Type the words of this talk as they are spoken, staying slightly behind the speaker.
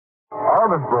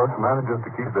Our Miss Brooks manages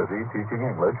to keep busy teaching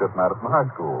English at Madison High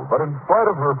School. But in spite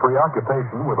of her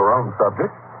preoccupation with her own subject,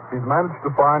 she's managed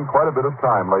to find quite a bit of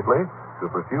time lately to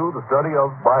pursue the study of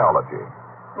biology.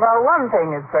 Well, one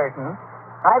thing is certain.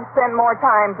 I've spent more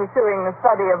time pursuing the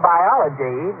study of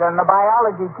biology than the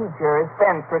biology teacher has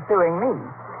spent pursuing me.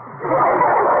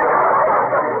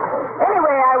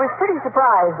 Anyway, I was pretty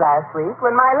surprised last week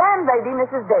when my landlady,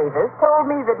 Mrs. Davis, told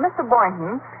me that Mr.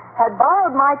 Boynton had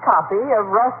borrowed my copy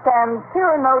of Rostand's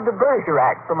Cyrano de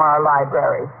Bergerac from our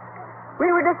library.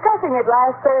 We were discussing it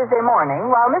last Thursday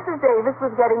morning while Mrs. Davis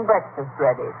was getting breakfast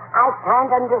ready. I can't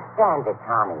understand it,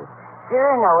 Tommy.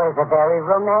 Cyrano is a very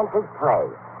romantic play.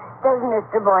 Does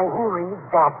Mr. Boynton read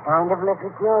that kind of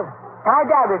literature? I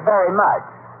doubt it very much.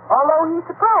 Although he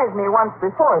surprised me once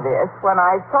before this when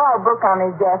I saw a book on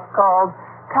his desk called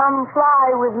Come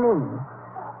Fly With Me.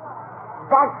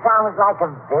 That sounds like a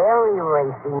very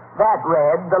racy... That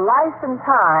read, The Life and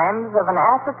Times of an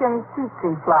African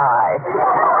Tsetse Fly.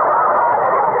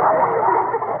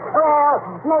 Well,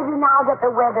 maybe now that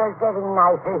the weather's getting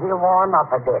nicer, he'll warm up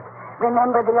a bit.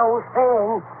 Remember the old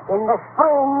saying, in the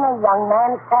spring, a young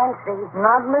man's fancy.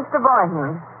 Not Mr.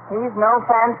 Boynton. He's no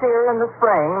fancier in the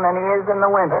spring than he is in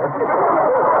the winter.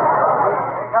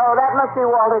 Oh, that must be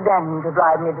Walter Denton to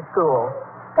drive me to school.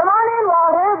 Come on in,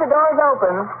 Walter. The door's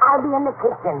open. I'll be in the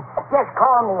kitchen. Just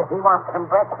call me if he wants some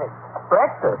breakfast.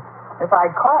 Breakfast? If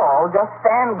I call, just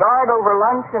stand guard over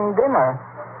lunch and dinner.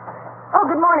 Oh,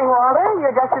 good morning, Walter.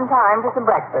 You're just in time for some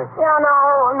breakfast. Yeah,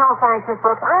 no, thanks, Miss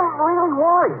Brooks. I'm really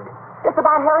worried. It's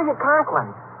about Harriet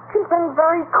Conklin. She's been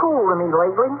very cool to me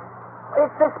lately.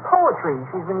 It's this poetry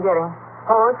she's been getting.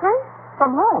 Poetry?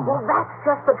 From whom? Well, that's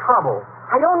just the trouble.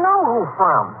 I don't know who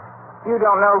from. You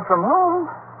don't know from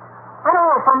whom? I don't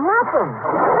know from nothing.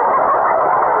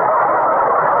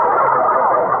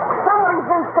 Somebody's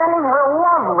been sending her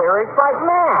love lyrics like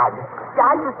mad.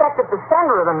 I suspect that the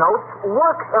sender of the notes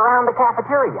works around the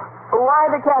cafeteria.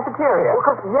 Why the cafeteria?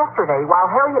 Because yesterday, while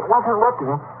Harriet wasn't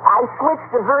looking, I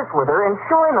switched desserts with her, and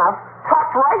sure enough,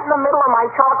 tucked right in the middle of my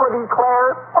chocolate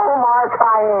eclair, Omar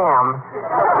Khayyam.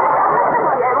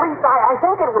 At least I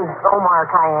think it was Omar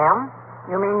Khayyam.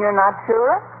 You mean you're not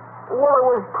sure? Well, it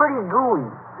was pretty gooey.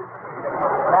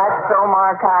 That's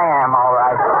Omar Khayyam, all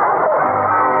right.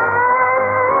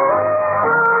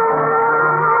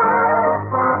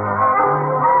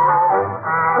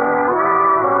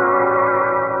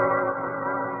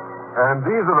 And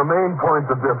these are the main points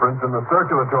of difference in the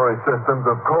circulatory systems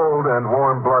of cold and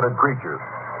warm-blooded creatures.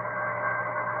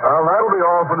 Well, that'll be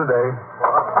all for today.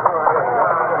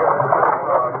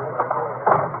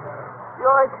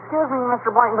 Excuse me, Mr.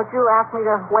 Boynton, but you asked me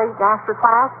to wait after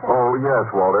class? Oh, yes,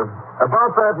 Walter.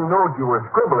 About that note you were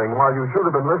scribbling while you should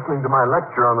have been listening to my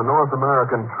lecture on the North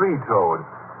American tree toad.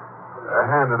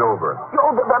 Hand it over.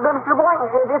 Oh, but Mr.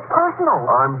 Boynton, it's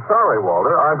personal. I'm sorry,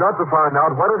 Walter. I've got to find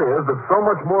out what it is that's so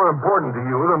much more important to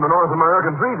you than the North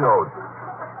American tree toad.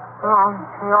 Oh,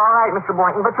 you're all right, Mr.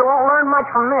 Boynton, but you won't learn much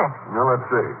from this. Now, let's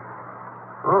see.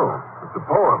 Oh, it's a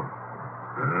poem.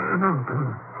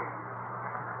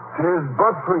 'Tis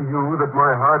but for you that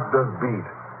my heart does beat,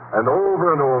 and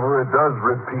over it does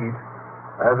repeat.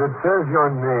 As it says your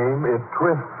name, it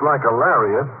twists like a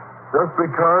lariat, just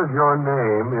because your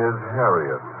name is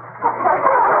Harriet.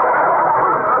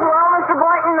 Well, Mr.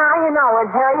 Boynton, now you know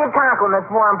it's Harriet Conklin that's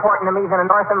more important to me than a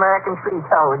North American tree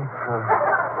toad.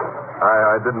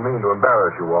 I didn't mean to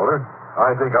embarrass you, Walter.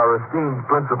 I think our esteemed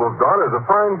principal's daughter is a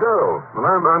fine girl, and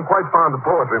I'm quite fond of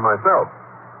poetry myself.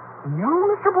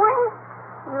 You, Mr. Boynton?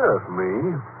 Yes,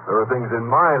 me. There are things in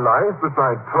my life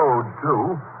besides toads,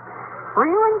 too.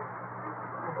 Really?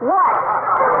 What?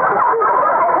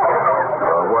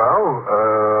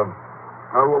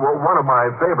 One of my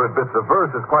favorite bits of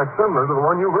verse is quite similar to the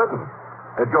one you've written.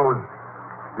 It goes,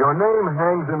 your name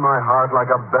hangs in my heart like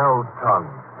a bell's tongue,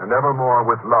 and evermore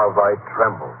with love I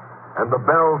tremble. And the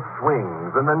bell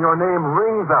swings, and then your name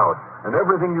rings out, and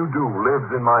everything you do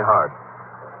lives in my heart.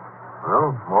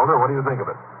 Well, Walter, what do you think of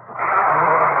it?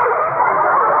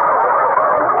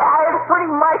 It's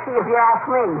pretty mushy, if you ask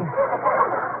me.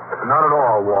 Not at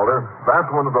all, Walter. That's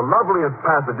one of the loveliest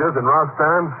passages in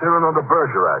Rostand's Cyrano de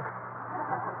Bergerac.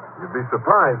 You'd be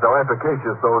surprised how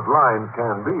efficacious those lines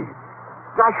can be.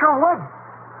 I sure would.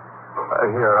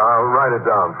 Here, I'll write it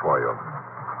down for you.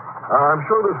 I'm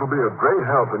sure this will be a great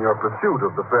help in your pursuit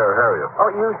of the fair Harriet.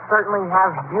 Oh, you certainly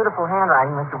have beautiful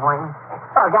handwriting, Mr. Boynton.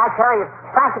 Oh, gosh, Harriet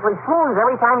practically swoons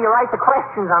every time you write the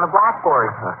questions on the blackboard.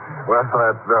 Well,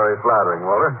 that's very flattering,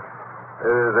 Walter.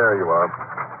 There you are.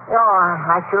 Oh,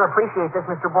 I sure appreciate this,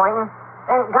 Mr. Boynton.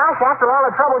 And, gosh, after all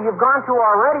the trouble you've gone through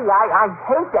already, I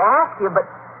hate to ask you, but,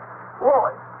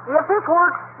 well, if this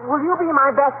works, will you be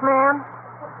my best man?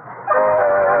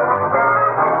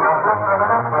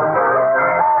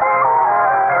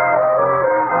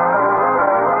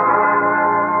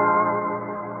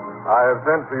 I have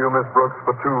sent for you, Miss Brooks,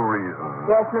 for two reasons.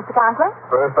 Yes, Mr. Conklin?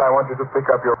 First, I want you to pick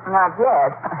up your... Not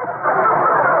yet.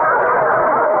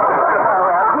 Oh,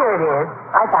 well, here it is.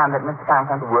 I found it, Mr.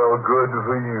 Conklin. Well, good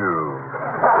for you.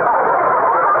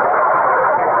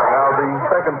 Now, the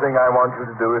second thing I want you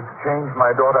to do is to change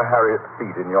my daughter Harriet's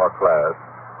seat in your class.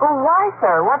 Oh, why,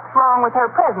 sir? What's wrong with her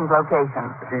present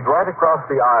location? She's right across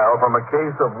the aisle from a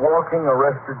case of walking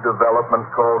arrested development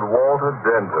called Walter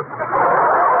Denton.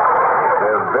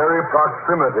 Their very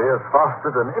proximity has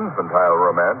fostered an infantile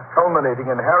romance, culminating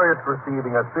in Harriet's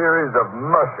receiving a series of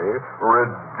mushy,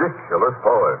 ridiculous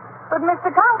poems. But,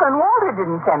 Mr. Conklin, Walter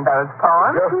didn't send those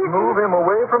poems. Just move him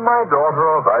away from my daughter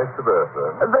or vice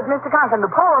versa. But, Mr. Conklin,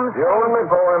 the poems... The only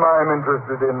poem I'm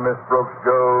interested in, Miss Brooks,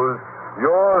 goes,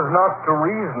 yours not to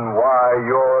reason why,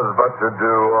 yours but to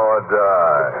do or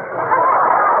die.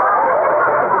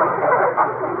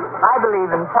 I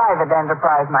believe in private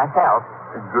enterprise myself.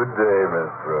 Good day, Miss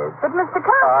Brooks. But, Mr.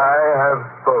 Conklin... I have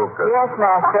spoken. Yes,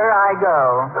 Master, I go.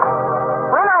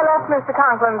 When I left Mr.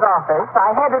 Conklin's office,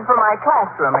 I headed for my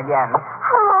classroom again.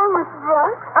 Hello, Miss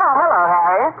Brooks. Oh, hello,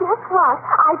 Harriet. Guess what?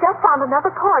 I just found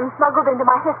another poem smuggled into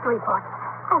my history book.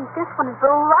 And this one is the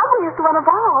loveliest one of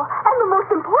all. And the most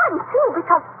important, too,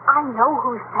 because I know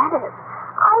who said it.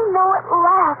 I know at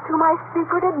last who my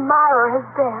secret admirer has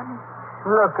been.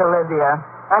 Look,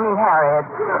 Harriet.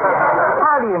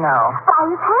 How do you know? By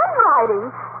his handwriting.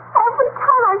 Every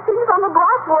time I see it on the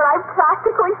blackboard, I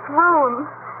practically swoon.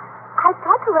 I've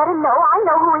got to let him know I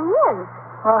know who he is.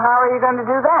 Well, how are you going to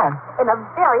do that? In a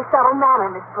very subtle manner,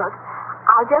 Miss Brooks.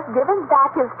 I'll just give him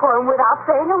back his poem without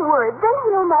saying a word. Then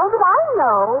he'll know that I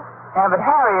know. Yeah, but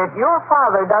Harriet, your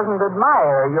father doesn't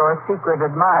admire your secret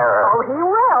admirer. Oh, he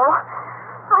will.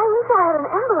 I wish I had an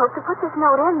envelope to put this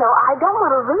note in, though. I don't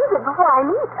want to lose it before I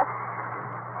meet...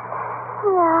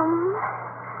 You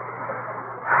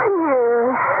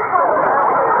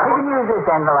can use this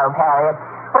envelope, Harriet.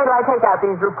 Wait till I take out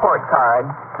these report cards.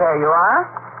 There you are.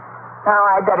 Now,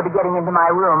 I'd better be getting into my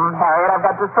room, Harriet. I've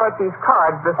got to sort these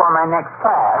cards before my next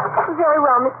class. Very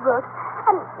well, Miss Brooks.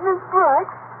 And, Miss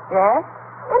Brooks, Yes?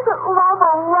 isn't love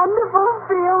a wonderful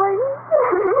feeling?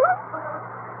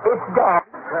 It's Dan.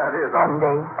 That is.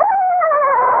 Andy.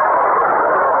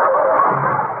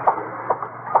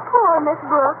 Poor Miss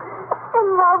Brooks. In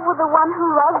love with the one who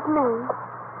loves me.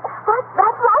 But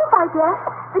that's life, I guess.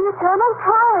 The eternal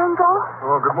triangle.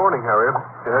 Oh, good morning, Harriet.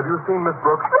 Have you seen Miss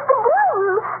Brooks? Mr.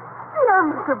 Boynton! Dear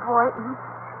Mr. Boynton.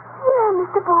 Dear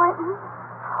Mr. Boynton.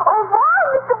 Au revoir,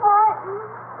 Mr. Boynton.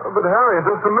 But, Harriet,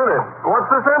 just a minute. What's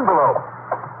this envelope?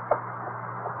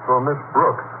 For Miss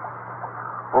Brooks.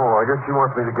 Oh, I guess she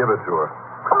wants me to give it to her.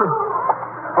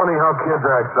 Funny how kids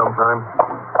act sometimes.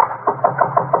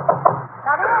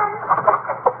 Come in.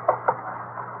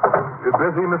 You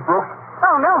busy, Miss Brooks?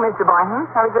 Oh, no, Mr. Boynton.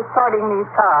 I was just sorting these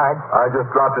cards. I just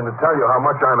dropped in to tell you how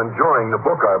much I'm enjoying the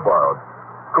book I borrowed.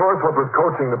 Of course, what was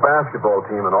coaching the basketball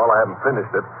team and all, I haven't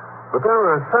finished it. But there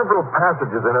are several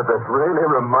passages in it that really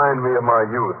remind me of my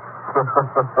youth.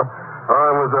 I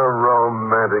was a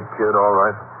romantic kid, all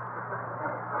right.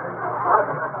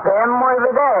 Them were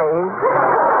the days.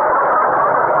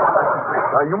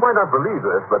 Now, you might not believe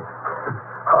this, but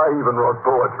I even wrote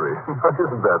poetry.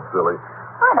 Isn't that silly?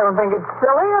 I don't think it's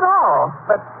silly at all.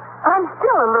 But I'm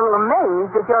still a little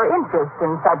amazed at your interest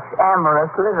in such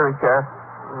amorous literature.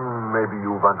 Maybe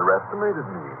you've underestimated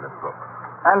me, Miss Brooks.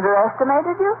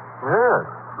 Underestimated you? Yes.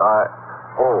 I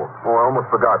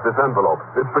almost forgot. This envelope.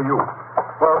 It's for you.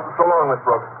 Well, so long, Miss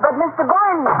Brooks. But, Mr.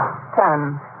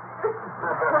 Boynton,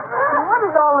 what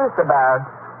is all this about?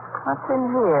 What's in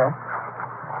here?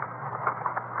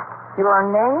 Your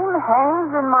name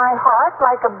hangs in my heart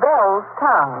like a bell's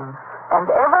tongue, and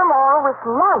evermore with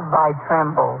love I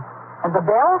tremble. And the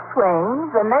bell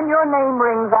swings, and then your name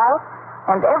rings out,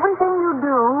 and everything you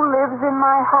do lives in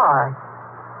my heart.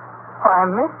 Why,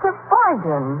 Mr.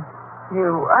 Boynton, you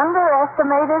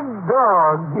underestimated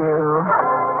dog, you.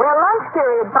 Well, lunch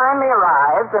period finally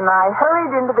arrived, and I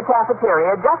hurried into the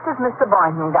cafeteria just as Mr.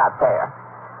 Boynton got there.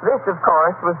 This, of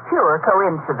course, was pure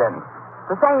coincidence.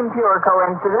 The same pure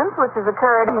coincidence which has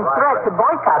occurred in his threat to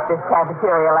boycott this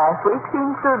cafeteria last week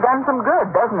seems to have done some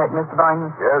good, doesn't it, Mr. Boynton?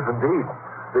 Yes, indeed.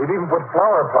 They'd even put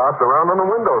flower pots around on the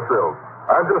windowsills.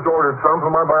 I've just ordered some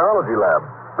for my biology lab.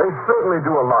 They certainly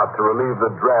do a lot to relieve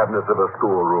the drabness of a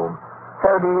schoolroom. So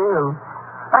do you.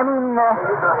 I mean,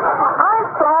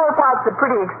 aren't flower pots a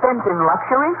pretty expensive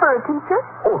luxury for a teacher?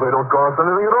 Oh, they don't cost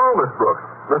anything at all, Miss Brooks.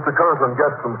 Mr. Conklin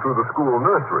gets them through the school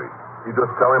nursery. You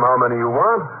just tell him how many you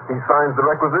want, he signs the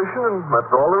requisition, and that's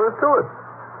all there is to it.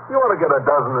 You ought to get a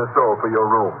dozen or so for your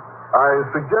room. I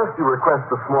suggest you request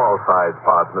the small-sized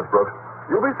pots, Miss Brooks.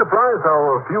 You'll be surprised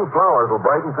how a few flowers will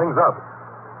brighten things up.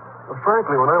 Well,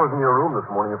 frankly, when I was in your room this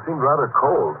morning, it seemed rather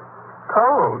cold.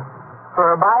 Cold?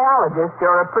 For a biologist,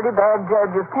 you're a pretty bad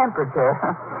judge of temperature.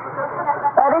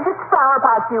 But if it's flower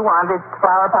pots you want, it's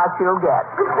flower pots you'll get.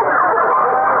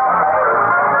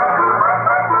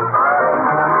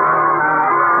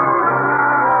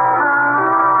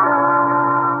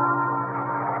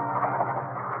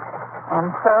 And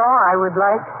so I would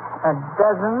like a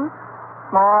dozen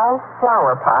small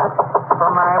flower pots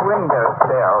for my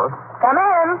windowsills. Come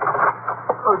in.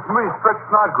 Oh, it's me, Stretch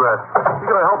Snodgrass. You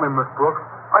gotta help me, Miss Brooks.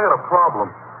 I got a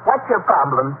problem. What's your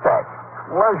problem, Stretch?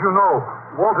 Well, as you know,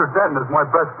 Walter Denton is my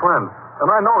best friend. And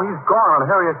I know he's gone on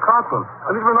Harriet Conklin.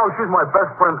 And even though she's my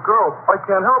best friend's girl, I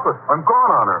can't help it. I'm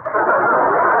gone on her.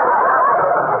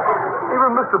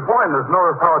 Even Mr. Boynton has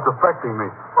noticed how it's affecting me.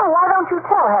 Well, why don't you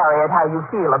tell Harriet how you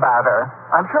feel about her?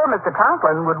 I'm sure Mr.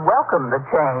 Conklin would welcome the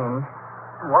change.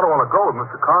 Well, I don't want to go with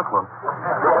Mr. Conklin.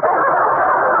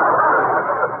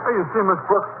 Hey, you see, Miss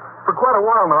Brooks, for quite a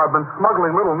while now I've been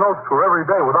smuggling little notes to her every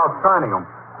day without signing them.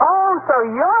 Oh, so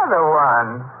you're the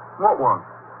one. What one?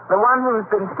 The one who's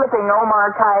been slipping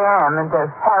Omar Khayyam into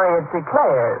Harriet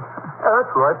Declares. Yeah,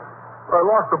 that's right. But I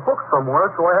lost a book somewhere,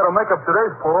 so I had to make up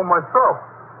today's poem myself.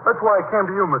 That's why I came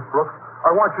to you, Miss Brooks.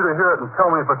 I want you to hear it and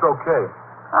tell me if it's okay.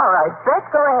 All right, Stretch,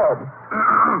 go ahead.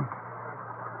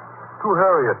 To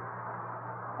Harriet.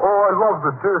 Oh, I love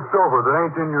the dear silver that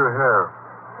ain't in your hair.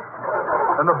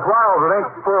 And the brow that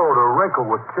ain't furrowed or wrinkled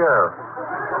with care.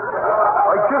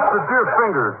 I kiss the dear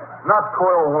fingers, not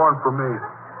toil-worn for me.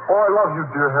 Oh, I love you,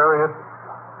 dear Harriet.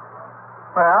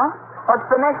 Well, what's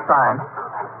the next line?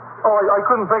 Oh, I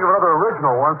couldn't think of another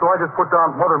original one, so I just put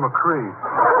down Mother McCree.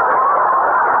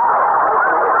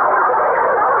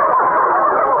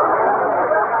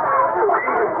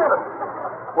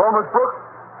 Well, Miss Brooks,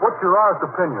 what's your honest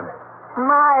opinion?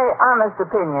 My honest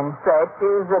opinion, Stretch,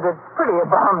 is that it's pretty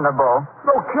abominable.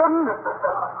 No kidding?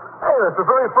 Hey, that's the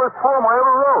very first poem I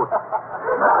ever wrote.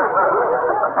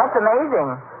 That's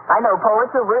amazing. I know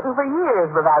poets who've written for years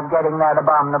without getting that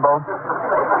abominable.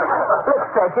 Look,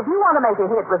 Stretch, if you want to make a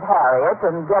hit with Harriet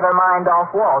and get her mind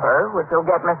off Walter, which will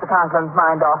get Mr. Conklin's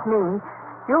mind off me,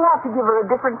 you'll have to give her a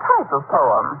different type of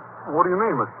poem. What do you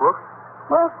mean, Miss Brooks?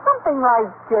 Well, something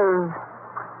like,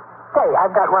 say,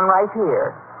 I've got one right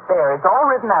here. There, it's all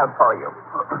written out for you.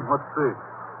 Let's see.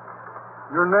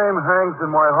 Your name hangs in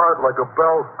my heart like a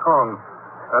bell's tongue,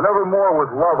 and evermore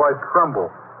with love I tremble.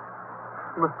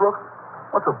 Miss Brooks,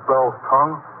 what's a bell's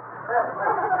tongue?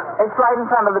 It's right in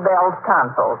front of the bell's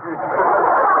tonsils.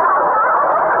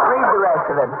 Read the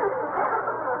rest of it.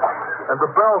 And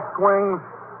the bell swings,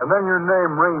 and then your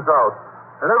name rings out,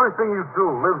 and everything you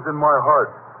do lives in my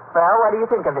heart. Well, what do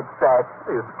you think of it, Stretch?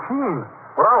 Hey, it's keen.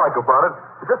 What I like about it,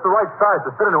 it's just the right size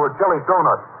to fit into a jelly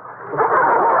donut.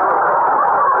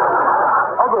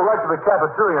 I'll go right to the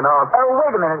cafeteria now. Oh,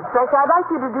 wait a minute, Stretch. I'd like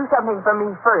you to do something for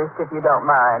me first, if you don't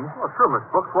mind. Oh, sure, Miss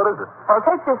Brooks. What is it? Well,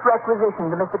 take this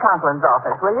requisition to Mr. Conklin's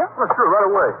office, will you? Oh, sure, right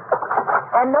away.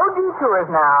 And no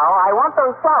detours now. I want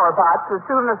those flower pots as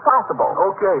soon as possible.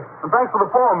 Okay. And thanks for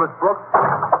the poem, Miss Brooks.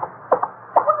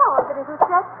 Oh, but it was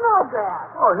Stretch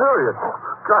Snodgrass. Oh, Harriet.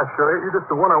 Gosh, Harriet, you're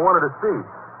just the one I wanted to see.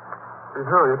 Hey,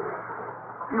 Harriet,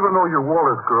 even though you're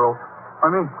Walter's girl,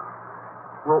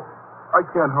 well, I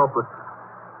can't help it.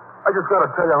 I just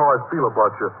gotta tell you how I feel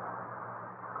about you.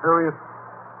 Harriet,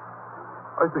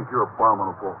 I think you're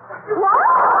abominable. What?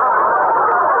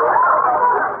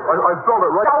 I felt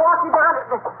it right... I'll walk you down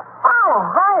to... Oh,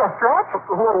 hiya, Stretch.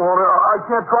 Hello, Walter. I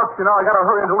can't talk to you now. I gotta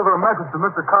hurry and deliver a message to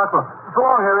Mr. Conklin. So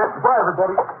long, Harriet. Bye,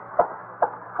 everybody.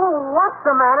 Well, what's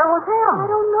the matter with him? I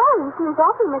don't know. He seems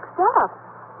awfully mixed up.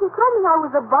 He told me I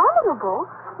was abominable,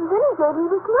 and then he gave me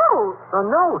this note. A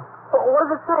note? What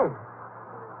does it say?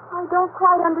 I don't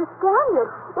quite understand it.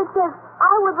 It says,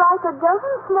 I would like a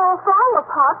dozen small flower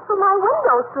pots for my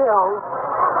windowsills.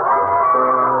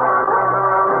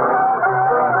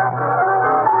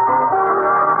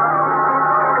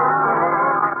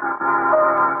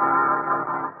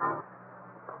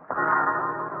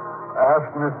 Ask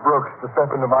Miss Brooks to step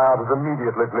into my office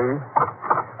immediately, please.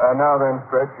 Now then,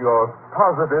 Stretch, you're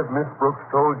positive Miss Brooks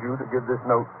told you to give this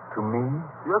note to me?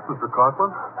 Yes, Mr.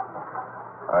 Conklin.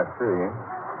 I see.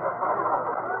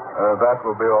 That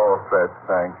will be all, Stretch.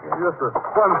 Thank you. Yes, sir.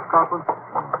 Bye, Mr. Conklin.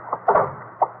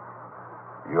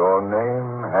 Your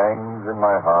name hangs in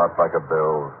my heart like a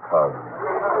bell's tongue.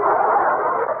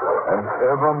 And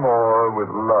evermore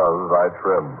with love I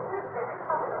tremble.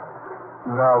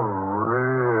 Now,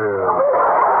 really?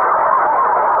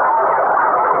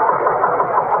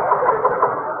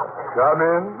 Come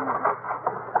in.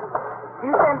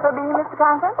 You sent for me, Mr.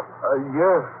 Conklin?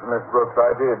 Yes, Miss Brooks,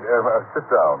 I did. Sit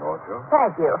down, won't you?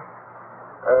 Thank you.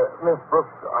 Miss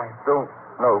Brooks, I don't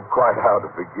know quite how to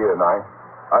begin. I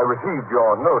received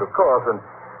your note, of course, and,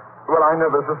 well, I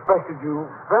never suspected you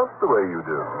felt the way you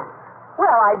do.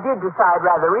 Well, I did decide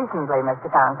rather recently, Mr.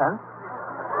 Conklin.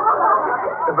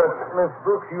 But, Miss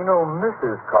Brooks, you know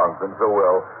Mrs. Conklin so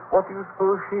well. What do you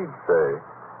suppose she'd say?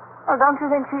 Well, don't you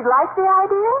think she'd like the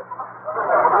idea?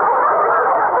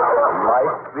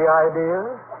 Like the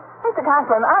idea? Mr.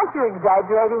 Conklin, aren't you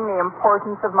exaggerating the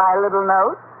importance of my little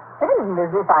note? It isn't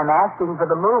as if I'm asking for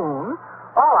the moon.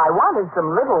 All I want is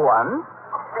some little ones.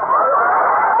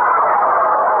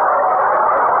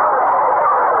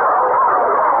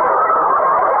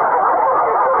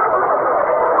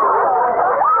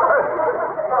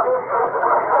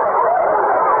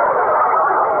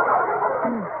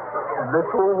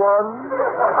 Little one?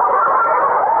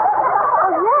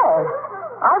 Oh, yes.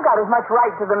 I've got as much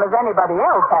right to them as anybody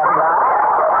else, haven't I?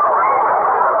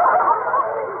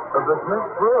 But Miss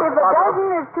Brooks... If a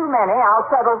dozen is too many, I'll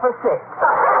settle for 6.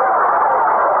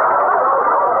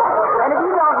 And if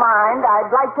you don't mind,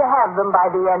 I'd like to have them by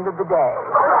the end of the day.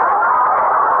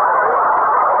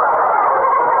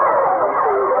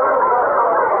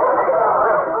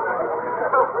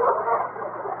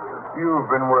 You've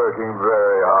been working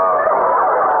very hard.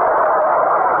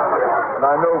 And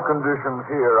I know conditions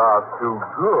here are too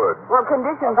good. Well,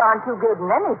 conditions aren't too good in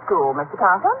any school, Mr.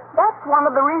 Conklin. That's one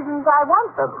of the reasons I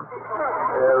want them.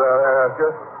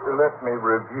 Just let me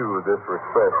review this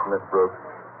request, Miss Brooks.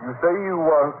 You say you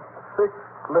want 6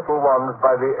 little ones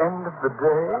by the end of the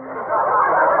day?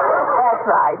 That's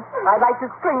right. I'd like to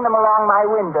string them along my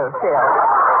windowsill.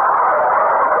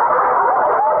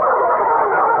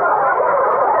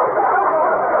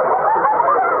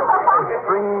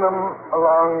 String them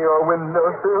along your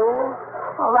windowsill?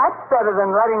 Well, that's better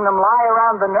than letting them lie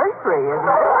around the nursery,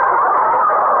 isn't it?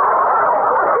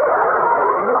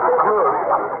 Good.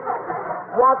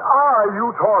 What are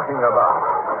you talking about?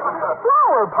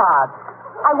 Flower pots.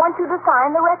 I want you to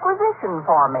sign the requisition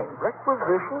for me.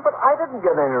 Requisition? But I didn't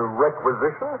get any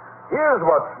requisition. Here's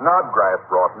what Snodgrass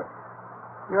brought me.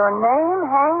 Your name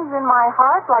hangs in my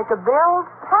heart like a bell's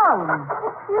tongue.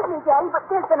 Excuse me, Daddy, but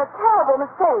there's been a terrible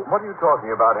mistake. What are you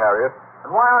talking about, Harriet?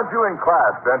 And why aren't you in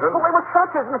class, Benton? But it was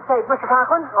such a mistake, Mr.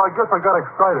 Conklin. I guess I got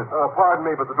excited. Pardon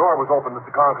me, but the door was open,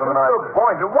 Mr. Conklin, and Mr.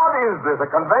 Boynton, what is this, a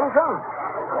convention?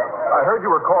 I heard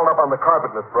you were called up on the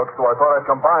carpet, Miss Brooks, so I thought I'd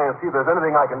come by and see if there's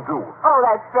anything I can do. Oh,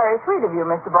 that's very sweet of you,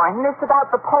 Mr. Boynton. It's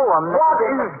about the poem. What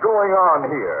is going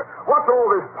on here? What's all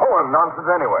this poem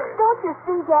nonsense anyway? Don't you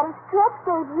see, Daddy? Stretch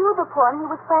gave you the poem he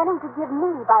was planning to give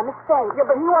me by mistake. Yeah,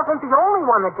 but he wasn't the only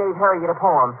one that gave Harriet a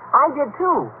poem. I did,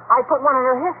 too. I put one in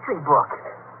her history book.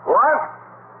 What?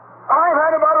 I've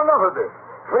had about enough of this.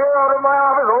 Clear out of my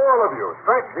office, all of you.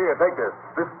 Stretch, here, take this.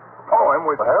 This poem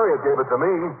with Harriet gave it to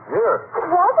me. Here.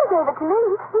 Walter gave it to me.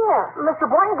 Here. Mr.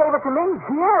 Boynton gave it to me.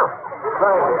 Here.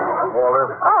 Thank you,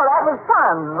 Walter. Oh, that was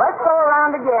fun. Let's go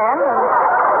around again.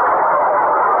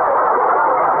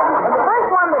 And the first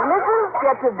one that misses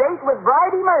gets a date with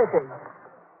Bridie Murphy.